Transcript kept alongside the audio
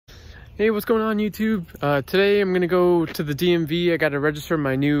Hey, what's going on YouTube? Today I'm gonna go to the DMV. I gotta register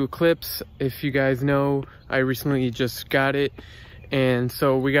my new Eclipse. If you guys know, I recently just got it, and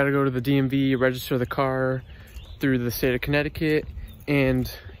so we gotta go to the DMV, register the car through the state of Connecticut. And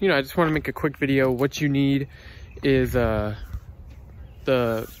you know, I just want to make a quick video. What you need is the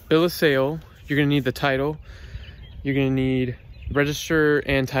bill of sale. You're gonna need the title. You're gonna need register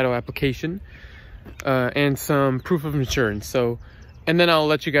and title application, and some proof of insurance. So. And then I'll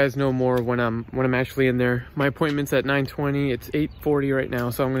let you guys know more when I'm actually in there. My appointment's at 9:20. It's 8:40 right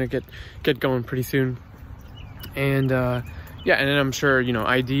now, so I'm gonna get going pretty soon. And yeah, and then I'm sure, you know,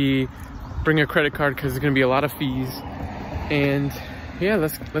 ID, bring a credit card because there's gonna be a lot of fees. And yeah,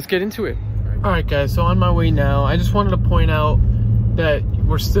 let's get into it. All right, guys. So on my way now, I just wanted to point out that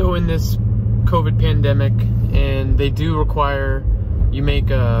we're still in this COVID pandemic, and they do require you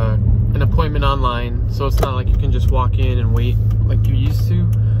make an appointment online, so it's not like you can just walk in and wait like you used to.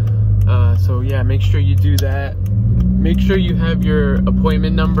 So yeah, make sure you do that. Make sure you have your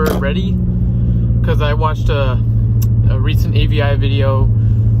appointment number ready, because I watched a recent AVI video,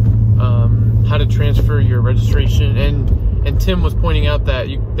 how to transfer your registration, and Tim was pointing out that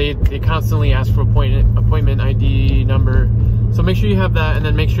they constantly ask for appointment ID number. So make sure you have that, and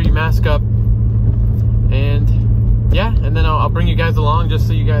then make sure you mask up. And yeah, and then I'll bring you guys along just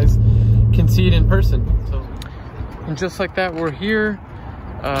so you guys can see it in person. So, and just like that, we're here.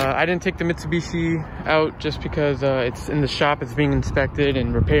 I didn't take the Mitsubishi out just because it's in the shop, it's being inspected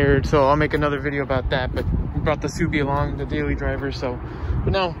and repaired, so I'll make another video about that. But we brought the Subi along, the daily driver. So,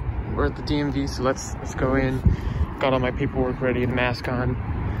 but now we're at the DMV, so let's go in. Got all my paperwork ready, the mask on,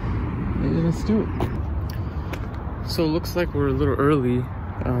 and let's do it. So it looks like we're a little early.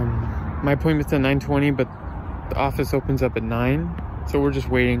 My appointment's at 9:20, but the office opens up at 9, so we're just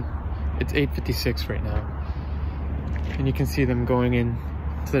waiting. It's 8:56 right now, and you can see them going in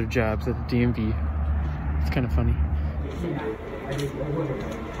to their jobs at the DMV. It's kind of funny.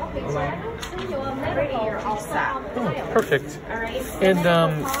 Oh, perfect. And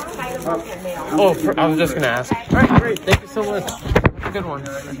oh, I was just gonna ask. All right, great. Thank you so much. Have a good one.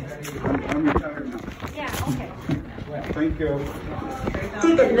 Yeah. Okay. Thank you.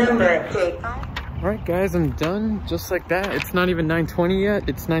 Ticket number, please. All right, guys, I'm done. Just like that. It's not even 9:20 yet.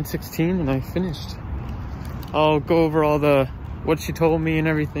 It's 9:16, and I finished. I'll go over all what she told me and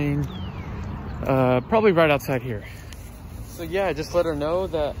everything. Probably right outside here. So yeah, I just let her know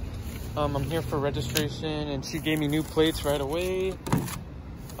that I'm here for registration, and she gave me new plates right away.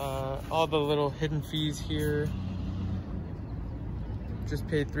 All the little hidden fees here. Just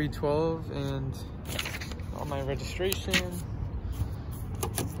paid $312, and all my registration.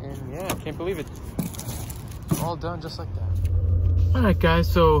 And yeah, I can't believe it. All done just like that. All right, guys,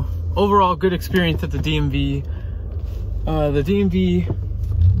 so overall good experience at the DMV. The DMV,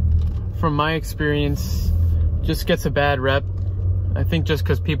 from my experience, just gets a bad rep. I think just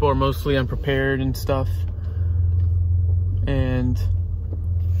because people are mostly unprepared and stuff. And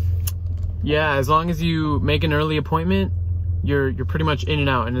yeah, as long as you make an early appointment, you're pretty much in and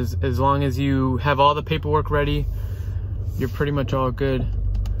out. And as long as you have all the paperwork ready, you're pretty much all good.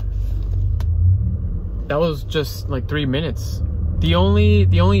 That was just like 3 minutes. The only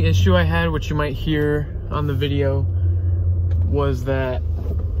issue I had, which you might hear on the video, was that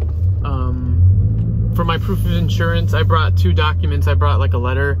for my proof of insurance, I brought 2 documents. I brought like a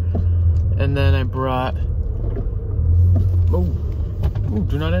letter, and then I brought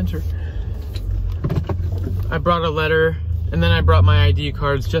do not enter. I brought a letter, and then I brought my ID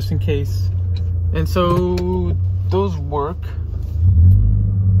cards just in case. And so those work.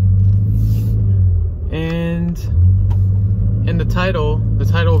 And the title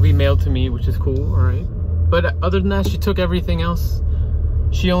will be mailed to me, which is cool. All right, but other than that, she took everything else.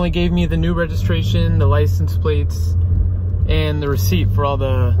 She only gave me the new registration, the license plates, and the receipt for all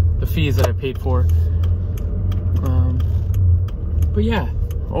the fees that I paid for. But yeah,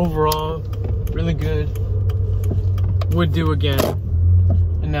 overall, really good. Would do again.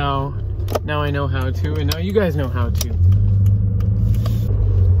 And now I know how to, and now you guys know how to.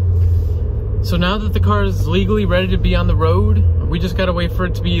 So now that the car is legally ready to be on the road, we just gotta wait for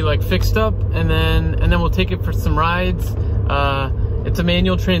it to be like fixed up, and then we'll take it for some rides. It's a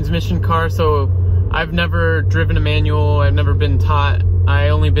manual transmission car, so I've never driven a manual. I've never been taught. I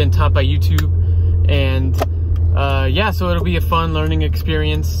only been taught by YouTube, and yeah, so it'll be a fun learning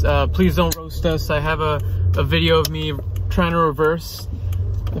experience. Please don't roast us. I have a video of me trying to reverse,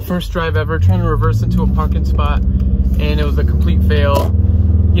 the first drive ever, trying to reverse into a parking spot, and it was a complete fail.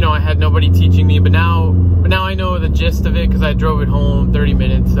 You know, I had nobody teaching me, but now I know the gist of it because I drove it home 30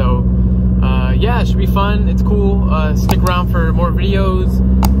 minutes. So yeah, it should be fun. It's cool. Stick around for more videos.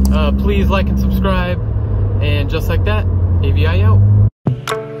 please like and subscribe. And just like that, AVI out.